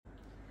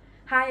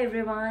Hi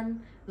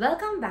everyone,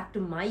 welcome back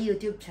to my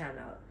YouTube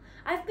channel.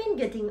 I've been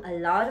getting a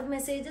lot of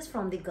messages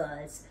from the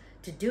girls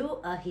to do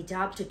a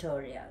hijab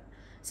tutorial.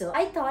 So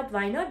I thought,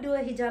 why not do a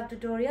hijab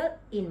tutorial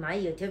in my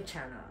YouTube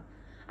channel.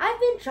 I've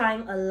been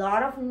trying a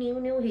lot of new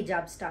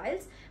hijab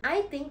styles.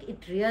 I think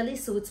it really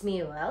suits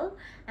me well,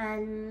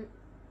 and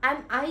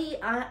I'm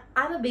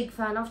a big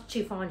fan of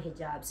chiffon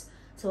hijabs.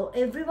 So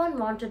everyone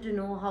wanted to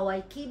know how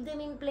I keep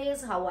them in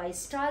place, how I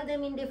style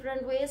them in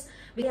different ways.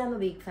 Because I'm a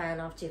big fan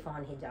of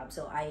chiffon hijab,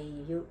 so I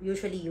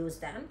usually use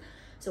them.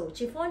 So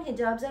chiffon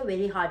hijabs are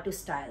very hard to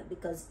style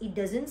because it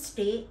doesn't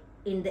stay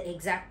in the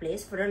exact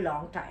place for a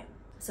long time.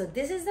 So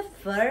this is the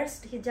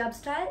first hijab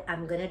style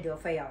I'm gonna do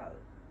for y'all.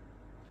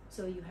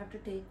 So you have to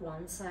take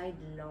one side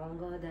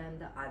longer than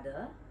the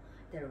other.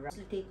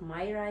 So take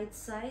my right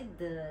side,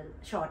 the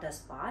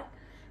shortest part,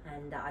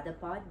 and the other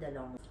part, the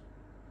longest.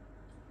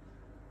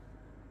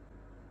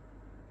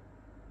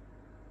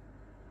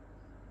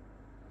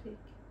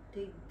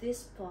 Take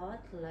this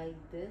part like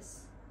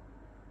this.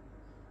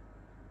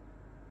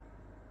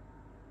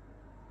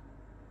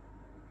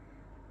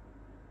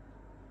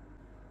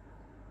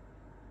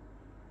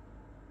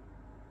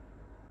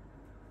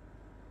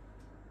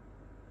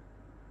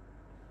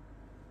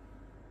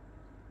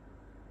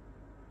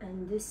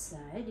 And this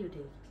side you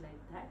take it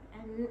like that,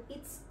 and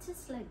it's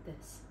just like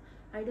this.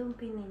 I don't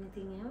pin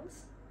anything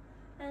else,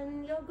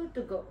 and you're good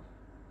to go.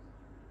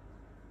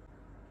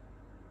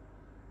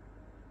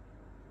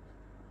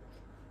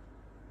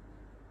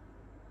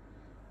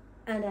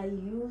 And I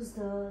use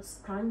the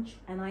scrunchies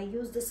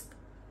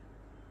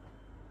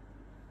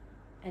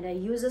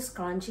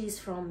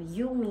from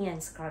You, Me and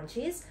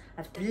Scrunchies.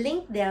 I've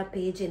linked their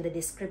page in the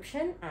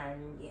description,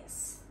 and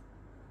yes,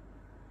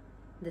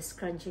 the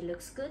scrunchie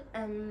looks good.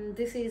 And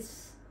this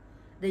is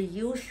the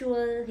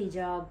usual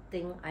hijab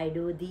thing I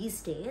do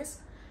these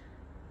days.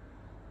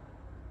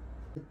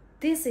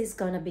 This is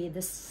gonna be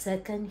the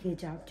second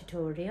hijab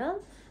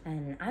tutorial,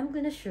 and I'm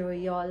gonna show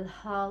you all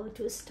how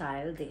to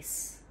style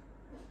this.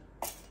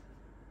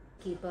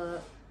 Keep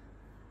a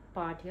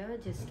part here,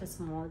 just a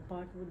small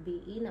part would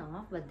be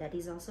enough, but that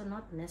is also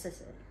not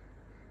necessary.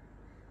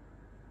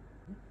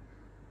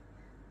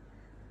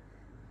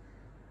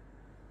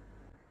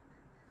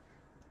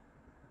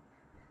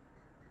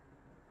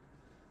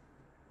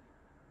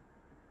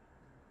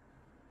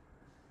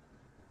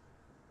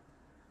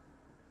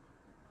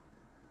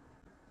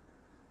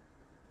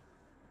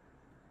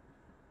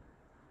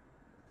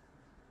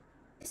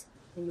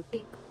 Then you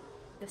take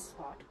this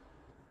part,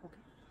 okay.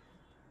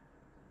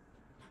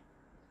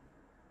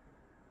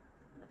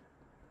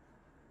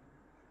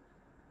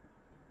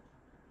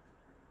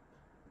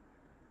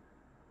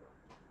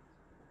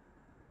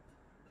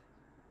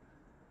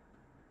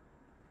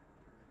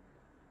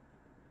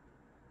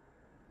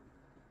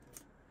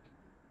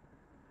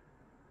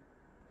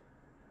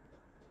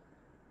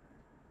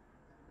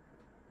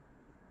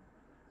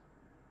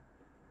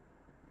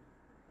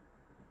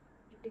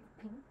 You take a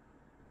pin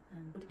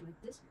and put it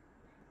like this,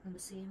 and the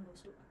same goes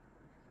to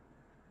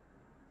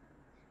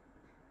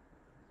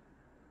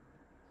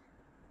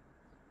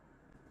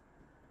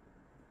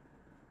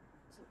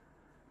so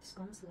this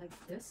comes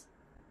like this.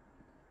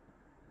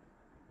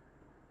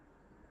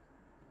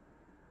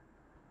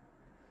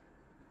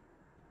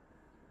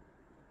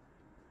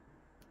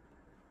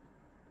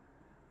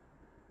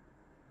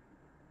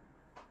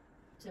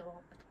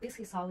 So this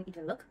is how it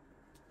will look.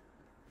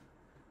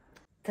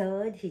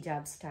 Third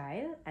hijab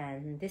style,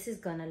 and this is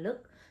gonna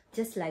look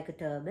just like a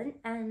turban,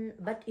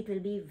 but it will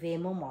be way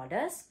more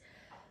modest.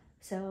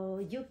 So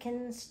you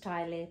can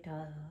style it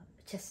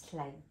just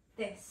like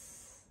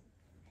this.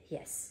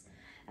 Yes,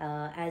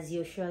 as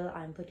usual,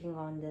 I'm putting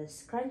on the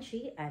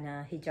scrunchie and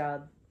a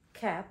hijab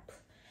cap,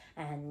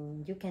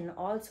 and you can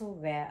also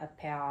wear a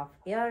pair of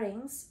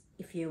earrings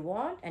if you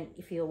want, and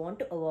if you want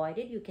to avoid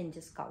it, you can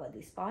just cover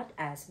this part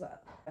as well.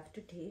 You have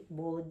to take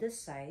both the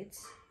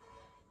sides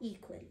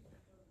equally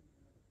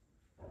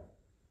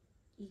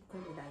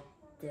like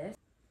this.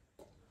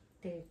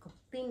 Take a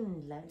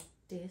pin like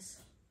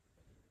this,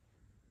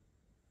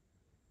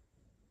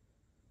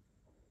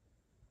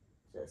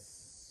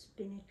 just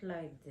spin it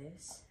like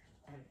this,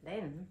 and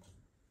then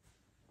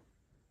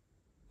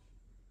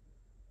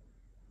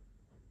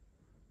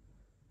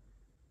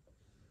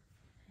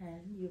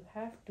you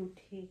have to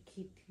take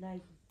it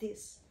like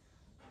this,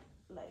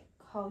 like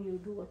how you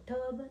do a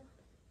turban.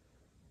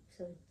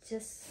 So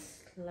just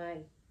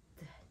like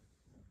that,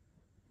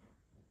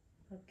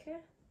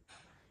 okay.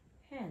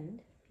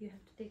 And you have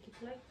to take it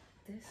like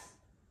this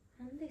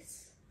and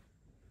this.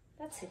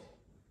 That's it.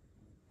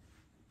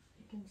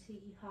 You can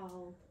see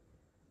how.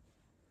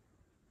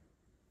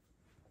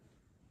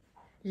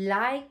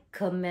 Like,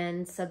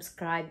 comment,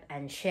 subscribe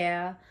and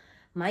share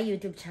my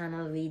YouTube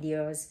channel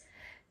videos.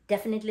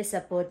 Definitely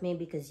support me,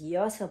 because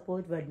your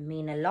support would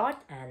mean a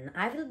lot, and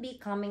I will be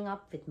coming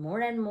up with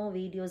more and more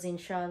videos,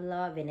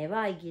 inshallah. Whenever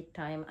I get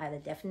time, I will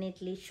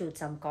definitely shoot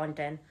some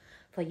content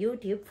for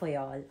YouTube for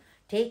y'all.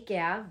 Take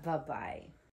care. Bye bye.